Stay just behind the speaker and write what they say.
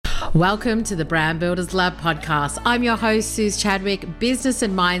Welcome to the Brand Builders Lab podcast. I'm your host, Suze Chadwick, business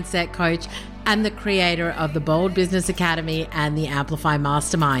and mindset coach and the creator of the Bold Business Academy and the Amplify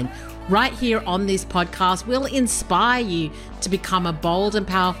Mastermind. Right here on this podcast, we'll inspire you to become a bold and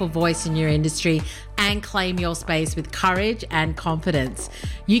powerful voice in your industry and claim your space with courage and confidence.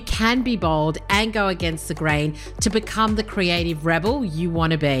 You can be bold and go against the grain to become the creative rebel you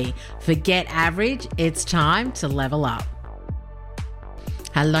want to be. Forget average, it's time to level up.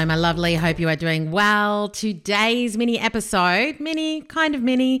 Hello, my lovely. Hope you are doing well. Today's mini episode,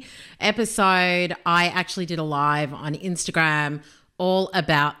 I actually did a live on Instagram all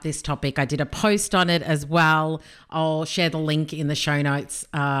about this topic. I did a post on it as well. I'll share the link in the show notes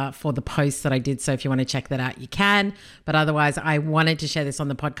for the post that I did. So if you want to check that out, you can. But otherwise, I wanted to share this on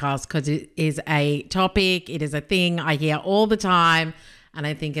the podcast because it is a topic. It is a thing I hear all the time. And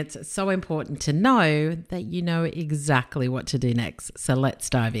I think it's so important to know that you know exactly what to do next. So let's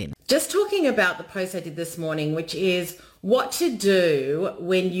dive in. Just talking about the post I did this morning, which is what to do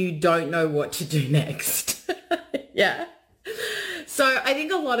when you don't know what to do next. Yeah. So I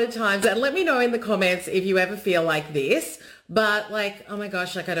think a lot of times, and let me know in the comments if you ever feel like this, but like, oh my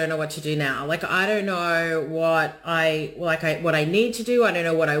gosh, like I don't know what to do now. Like I don't know what I need to do. I don't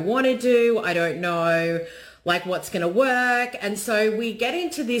know what I want to do. I don't know like what's going to work. And so we get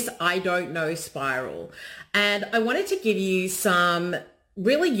into this I don't know spiral. And I wanted to give you some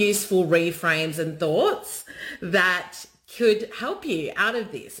really useful reframes and thoughts that could help you out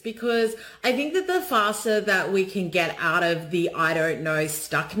of this, because I think that the faster that we can get out of the I don't know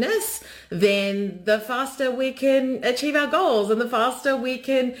stuckness, then the faster we can achieve our goals and the faster we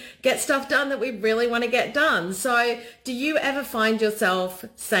can get stuff done that we really want to get done. So do you ever find yourself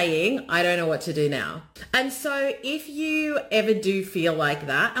saying, I don't know what to do now? And so if you ever do feel like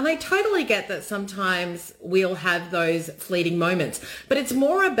that, and I totally get that sometimes we'll have those fleeting moments, but it's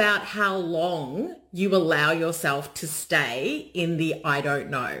more about how long you allow yourself to stay in the I don't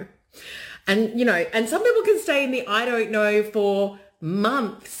know. And, and some people can stay in the I don't know for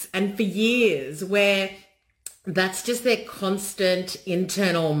months and for years, where that's just their constant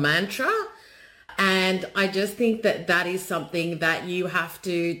internal mantra. And I just think that that is something that you have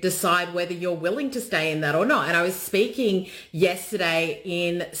to decide whether you're willing to stay in that or not. And I was speaking yesterday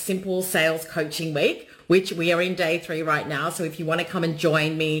in Simple Sales Coaching Week, which we are in day 3 right now. So if you want to come and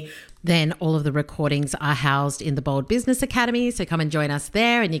join me, then all of the recordings are housed in the Bold Business Academy. So come and join us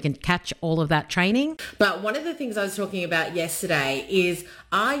there and you can catch all of that training. But one of the things I was talking about yesterday is,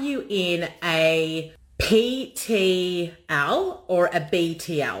 are you in a PTL or a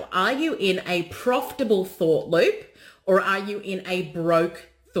BTL? Are you in a profitable thought loop or are you in a broke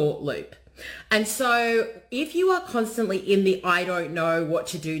thought loop? And so if you are constantly in the I don't know what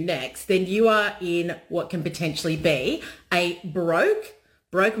to do next, then you are in what can potentially be a broke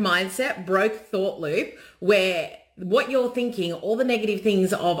mindset, broke thought loop, where what you're thinking, all the negative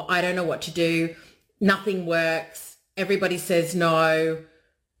things of I don't know what to do, nothing works, everybody says no,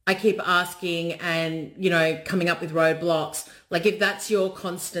 I keep asking and, coming up with roadblocks. Like if that's your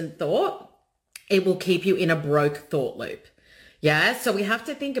constant thought, it will keep you in a broke thought loop. Yeah. So we have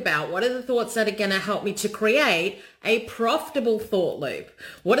to think about what are the thoughts that are going to help me to create a profitable thought loop?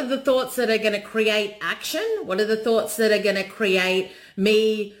 What are the thoughts that are going to create action? What are the thoughts that are going to create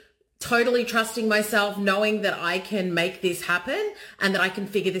me totally trusting myself, knowing that I can make this happen and that I can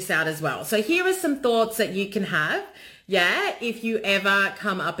figure this out as well? So here are some thoughts that you can have. Yeah. If you ever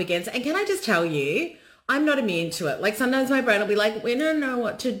come up against, and can I just tell you, I'm not immune to it. Like sometimes my brain will be like, we don't know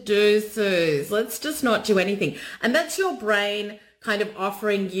what to do, Suze. Let's just not do anything. And that's your brain kind of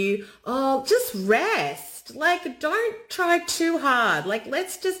offering you, oh, just rest. Like don't try too hard. Like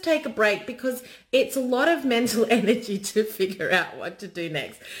let's just take a break, because it's a lot of mental energy to figure out what to do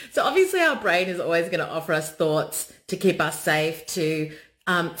next. So obviously our brain is always going to offer us thoughts to keep us safe, to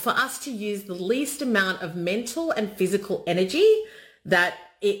for us to use the least amount of mental and physical energy that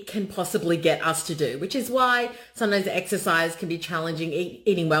it can possibly get us to do, which is why sometimes exercise can be challenging,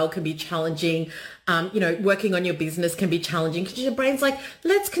 eating well can be challenging, working on your business can be challenging, because your brain's like,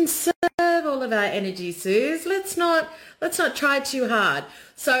 let's conserve all of our energy, Suze. Let's not try too hard.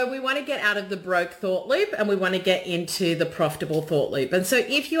 So we want to get out of the broke thought loop and we want to get into the profitable thought loop. And so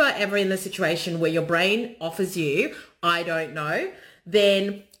if you are ever in the situation where your brain offers you, I don't know,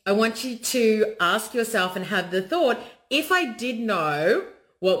 then I want you to ask yourself and have the thought, if I did know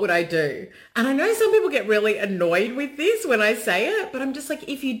what would I do? And I know some people get really annoyed with this when I say it, but I'm just like,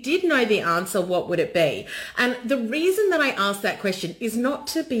 if you did know the answer, what would it be? And the reason that I ask that question is not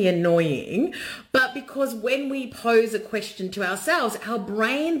to be annoying, but because when we pose a question to ourselves, our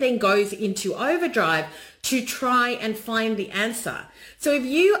brain then goes into overdrive to try and find the answer. So if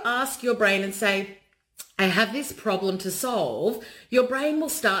you ask your brain and say, I have this problem to solve, your brain will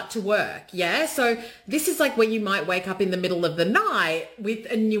start to work. Yeah. So this is like when you might wake up in the middle of the night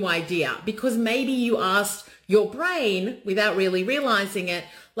with a new idea, because maybe you asked your brain without really realizing it,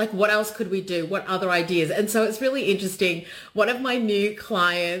 like, what else could we do? What other ideas? And so it's really interesting. One of my new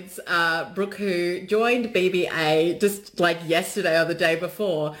clients, Brooke, who joined BBA just like yesterday or the day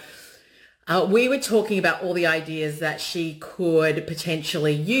before, we were talking about all the ideas that she could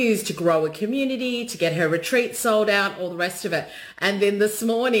potentially use to grow a community, to get her retreat sold out, all the rest of it. And then this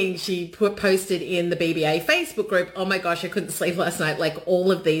morning she posted in the BBA Facebook group, oh my gosh, I couldn't sleep last night. Like, all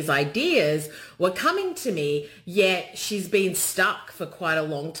of these ideas were coming to me, yet she's been stuck for quite a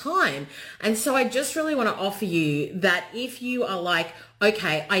long time. And so I just really want to offer you that if you are like,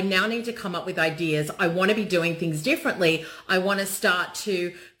 okay, I now need to come up with ideas. I want to be doing things differently. I want to start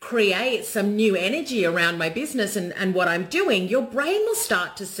to create some new energy around my business and what I'm doing. Your brain will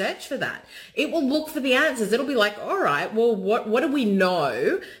start to search for that. It will look for the answers. It'll be like, all right, well, what do we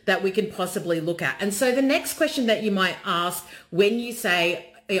know that we can possibly look at? And so the next question that you might ask when you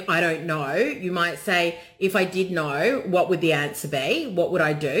say, I don't know, you might say, if I did know, what would the answer be? What would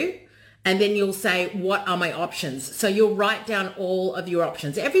I do? And then you'll say, what are my options? So you'll write down all of your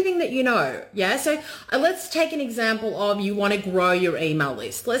options, everything that you know. Yeah. So let's take an example of you want to grow your email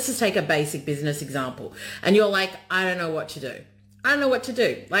list. Let's just take a basic business example. And you're like, I don't know what to do. I don't know what to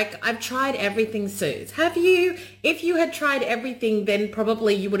do. Like, I've tried everything, Suze. Have you? If you had tried everything, then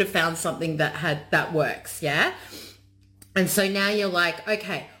probably you would have found something that works. Yeah. And so now you're like,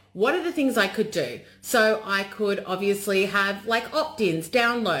 okay, what are the things I could do? So I could obviously have like opt-ins,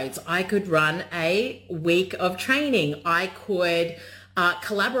 downloads. I could run a week of training. I could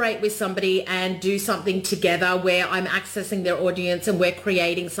collaborate with somebody and do something together where I'm accessing their audience and we're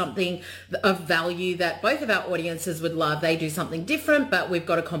creating something of value that both of our audiences would love. They do something different, but we've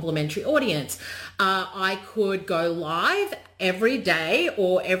got a complementary audience. I could go live every day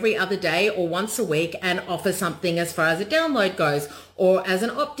or every other day or once a week and offer something as far as a download goes or as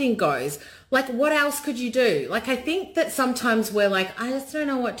an opt-in goes. Like, what else could you do? Like, I think that sometimes we're like, I just don't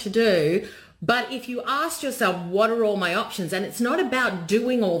know what to do. But if you ask yourself, what are all my options? And it's not about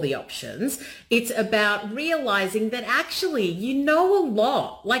doing all the options. It's about realizing that actually you know a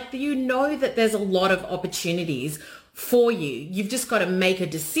lot. Like, you know that there's a lot of opportunities for you. You've just got to make a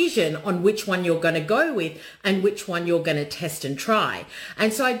decision on which one you're going to go with and which one you're going to test and try.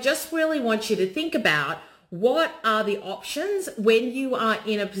 And so I just really want you to think about, what are the options when you are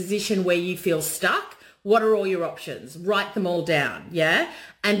in a position where you feel stuck? What are all your options? Write them all down, yeah?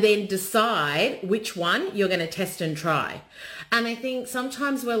 And then decide which one you're going to test and try. And I think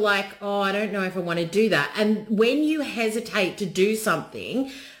sometimes we're like, oh, I don't know if I want to do that. And when you hesitate to do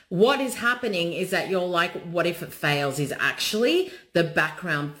something, what is happening is that you're like, what if it fails? Is actually the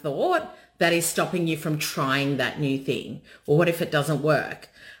background thought that is stopping you from trying that new thing. Or what if it doesn't work?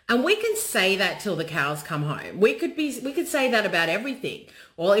 And we can say that till the cows come home. We could say that about everything.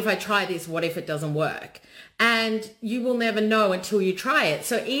 Well, if I try this, what if it doesn't work? And you will never know until you try it.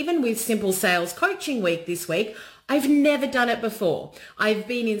 So even with Simple Sales Coaching Week this week, I've never done it before. I've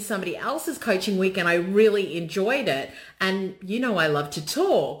been in somebody else's coaching week and I really enjoyed it. And you know, I love to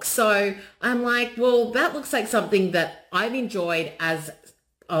talk. So I'm like, well, that looks like something that I've enjoyed as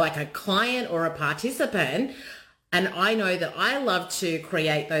like a client or a participant. And I know that I love to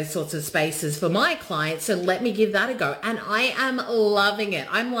create those sorts of spaces for my clients. So let me give that a go. And I am loving it.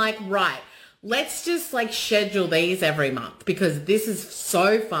 I'm like, right, let's just like schedule these every month because this is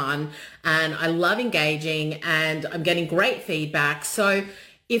so fun and I love engaging and I'm getting great feedback. So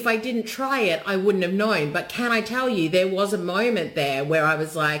if I didn't try it, I wouldn't have known. But can I tell you, there was a moment there where I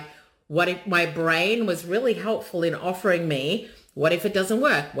was like, what if my brain was really helpful in offering me, what if it doesn't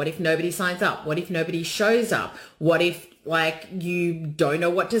work? What if nobody signs up? What if nobody shows up? What if like you don't know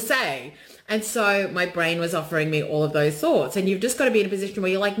what to say? And so my brain was offering me all of those thoughts. And you've just got to be in a position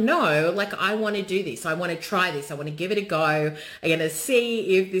where you're like, no, like I want to do this. I want to try this. I want to give it a go. I'm going to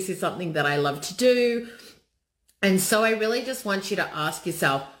see if this is something that I love to do. And so I really just want you to ask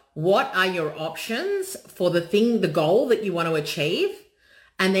yourself, what are your options for the goal that you want to achieve?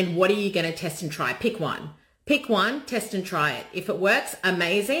 And then what are you going to test and try? Pick one. Pick one, test and try it. If it works,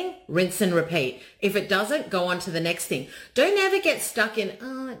 amazing, rinse and repeat. If it doesn't, go on to the next thing. Don't ever get stuck in,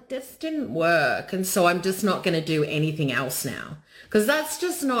 oh, it just didn't work. And so I'm just not going to do anything else now. because that's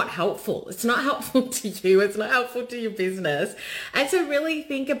just not helpful. It's not helpful to you. It's not helpful to your business. And so really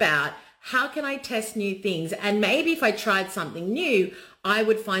think about, how can I test new things? And maybe if I tried something new, I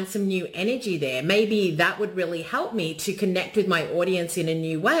would find some new energy there. Maybe that would really help me to connect with my audience in a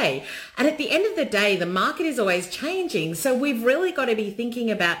new way. And at the end of the day, the market is always changing. So we've really got to be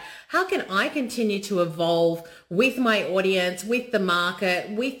thinking about, how can I continue to evolve with my audience, with the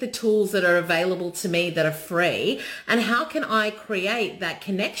market, with the tools that are available to me that are free? And how can I create that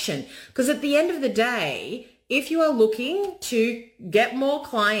connection? Because at the end of the day, if you are looking to get more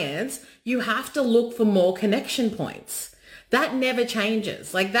clients, you have to look for more connection points. That never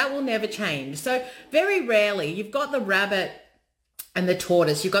changes. Like, that will never change. So very rarely, you've got the rabbit and the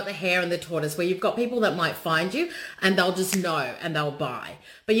tortoise, you've got the hare and the tortoise, where you've got people that might find you and they'll just know and they'll buy.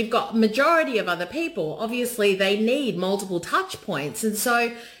 But you've got majority of other people, obviously they need multiple touch points. And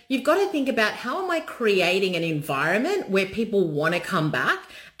so you've got to think about, how am I creating an environment where people want to come back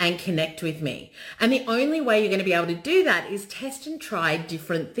and connect with me? And the only way you're going to be able to do that is test and try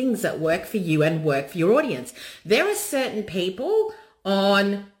different things that work for you and work for your audience. There are certain people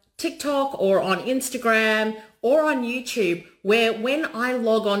on TikTok or on Instagram or on YouTube where when I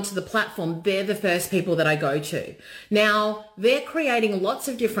log onto the platform, they're the first people that I go to. Now, they're creating lots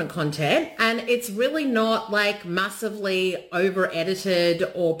of different content, and it's really not like massively over edited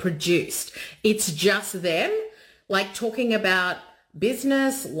or produced. It's just them, like, talking about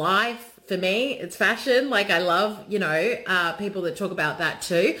business, life. For me, it's fashion. Like, I love, people that talk about that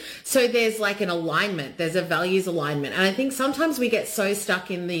too. So there's like an alignment, there's a values alignment. And I think sometimes we get so stuck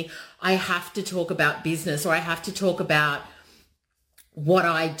in the, I have to talk about business, or I have to talk about what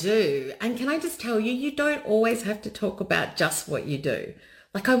I do. And can I just tell you, you don't always have to talk about just what you do.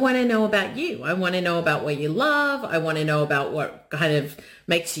 Like, I want to know about you. I want to know about what you love. I want to know about what kind of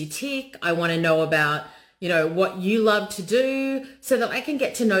makes you tick. I want to know about what you love to do, so that I can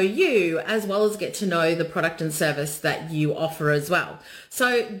get to know you as well as get to know the product and service that you offer as well.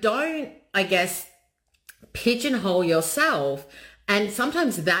 So don't, I guess, pigeonhole yourself. And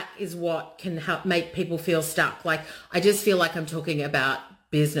sometimes that is what can help make people feel stuck. Like, I just feel like I'm talking about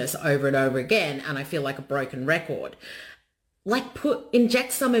business over and over again, and I feel like a broken record. Like,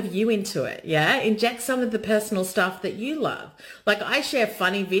 inject some of you into it. Yeah. Inject some of the personal stuff that you love. Like, I share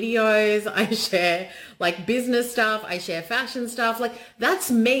funny videos. I share like business stuff. I share fashion stuff. Like,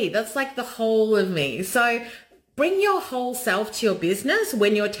 that's me. That's like the whole of me. So bring your whole self to your business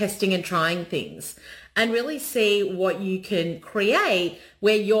when you're testing and trying things, and really see what you can create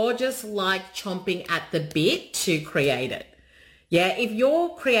where you're just like chomping at the bit to create it. Yeah, if you're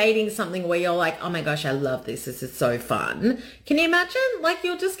creating something where you're like, oh my gosh, I love this. This is so fun. Can you imagine? Like,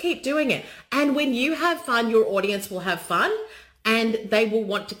 you'll just keep doing it. And when you have fun, your audience will have fun and they will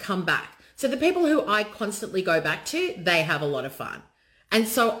want to come back. So the people who I constantly go back to, they have a lot of fun. And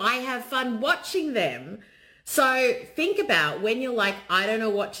so I have fun watching them. So think about when you're like, I don't know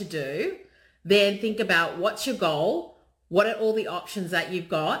what to do, then think about, what's your goal? What are all the options that you've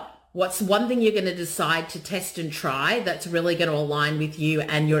got? What's one thing you're going to decide to test and try that's really going to align with you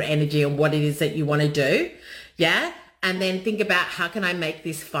and your energy and what it is that you want to do? Yeah. And then think about, how can I make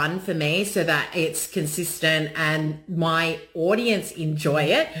this fun for me so that it's consistent and my audience enjoy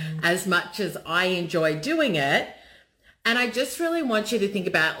it as much as I enjoy doing it? And I just really want you to think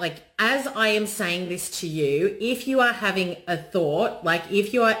about, like, as I am saying this to you, if you are having a thought, like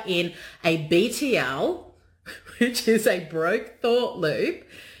if you are in a BTL, which is a broke thought loop,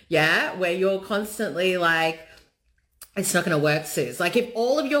 yeah, where you're constantly like, it's not going to work, sis. Like, if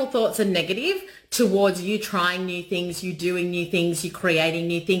all of your thoughts are negative towards you trying new things, you doing new things, you creating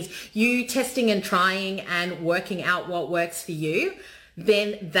new things, you testing and trying and working out what works for you,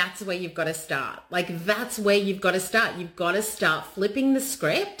 then that's where you've got to start. Like, that's where you've got to start. You've got to start flipping the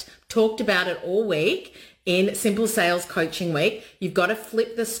script. Talked about it all week in Simple Sales Coaching Week. You've got to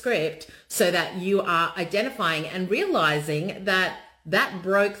flip the script so that you are identifying and realizing that that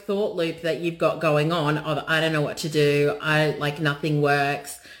broke thought loop that you've got going on of, I don't know what to do, nothing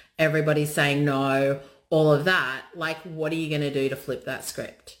works, everybody's saying no, all of that, like, what are you going to do to flip that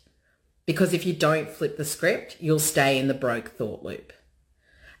script? Because if you don't flip the script, you'll stay in the broke thought loop.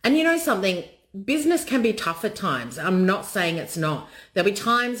 And you know something, business can be tough at times. I'm not saying it's not. There'll be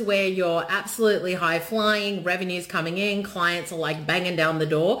times where you're absolutely high flying, revenue's coming in, clients are like banging down the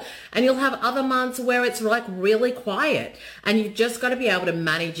door, and you'll have other months where it's like really quiet. And you've just got to be able to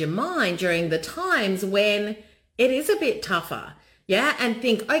manage your mind during the times when it is a bit tougher. Yeah. And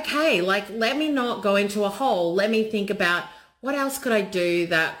think, okay, like, let me not go into a hole. Let me think about, what else could I do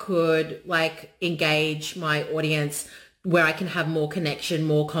that could like engage my audience, where I can have more connection,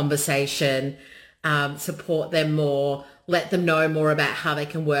 more conversation, support them more, let them know more about how they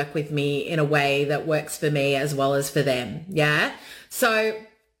can work with me in a way that works for me as well as for them. Yeah. So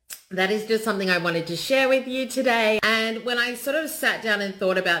that is just something I wanted to share with you today. And when I sort of sat down and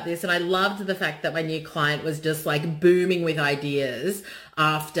thought about this, and I loved the fact that my new client was just like booming with ideas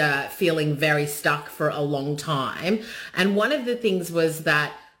after feeling very stuck for a long time. And one of the things was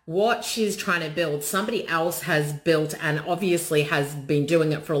that what she's trying to build, somebody else has built and obviously has been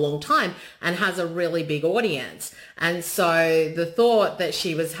doing it for a long time and has a really big audience. And so the thought that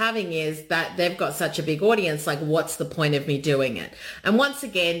she was having is that they've got such a big audience, like what's the point of me doing it? And once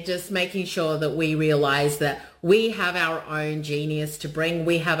again, just making sure that we realize that we have our own genius to bring.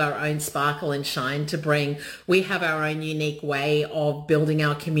 We have our own sparkle and shine to bring. We have our own unique way of building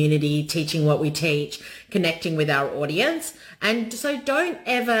our community, teaching what we teach, connecting with our audience. And so don't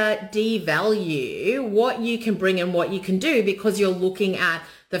ever devalue what you can bring and what you can do because you're looking at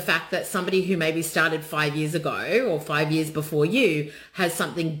the fact that somebody who maybe started 5 years ago or 5 years before you has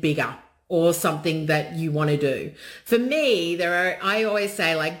something bigger or something that you want to do. For me, I always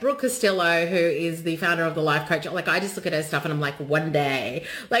say like Brooke Castillo, who is the founder of the Life Coach, like I just look at her stuff and I'm like, one day,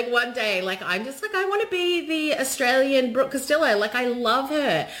 like I'm just like, I want to be the Australian Brooke Castillo. Like I love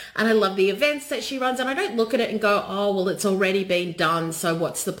her and I love the events that she runs and I don't look at it and go, oh, well, it's already been done. So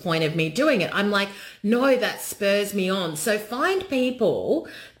what's the point of me doing it? I'm like, no, that spurs me on. So find people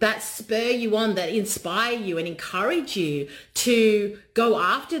that spur you on, that inspire you and encourage you to go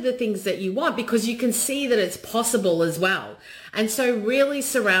after the things that you want because you can see that it's possible as well. And so really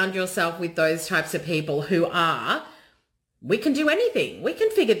surround yourself with those types of people who are, we can do anything. We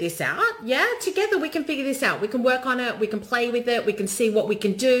can figure this out. Yeah, together we can figure this out. We can work on it. We can play with it. We can see what we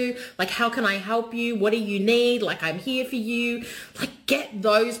can do. Like, how can I help you? What do you need? Like, I'm here for you. Like, get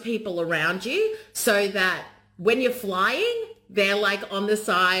those people around you so that when you're flying, they're like on the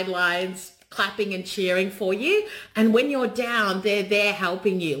sidelines clapping and cheering for you. And when you're down, they're there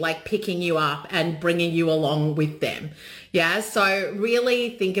helping you, like picking you up and bringing you along with them. Yeah. So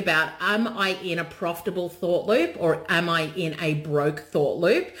really think about, am I in a profitable thought loop or am I in a broke thought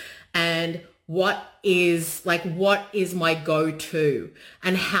loop? And what is my go-to?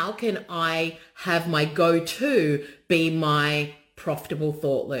 And how can I have my go-to be my profitable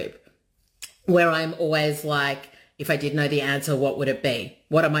thought loop? Where I'm always like, if I did know the answer, what would it be?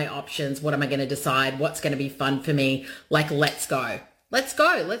 What are my options? What am I going to decide? What's going to be fun for me? Like, let's go. Let's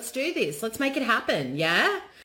go. Let's do this. Let's make it happen. Yeah.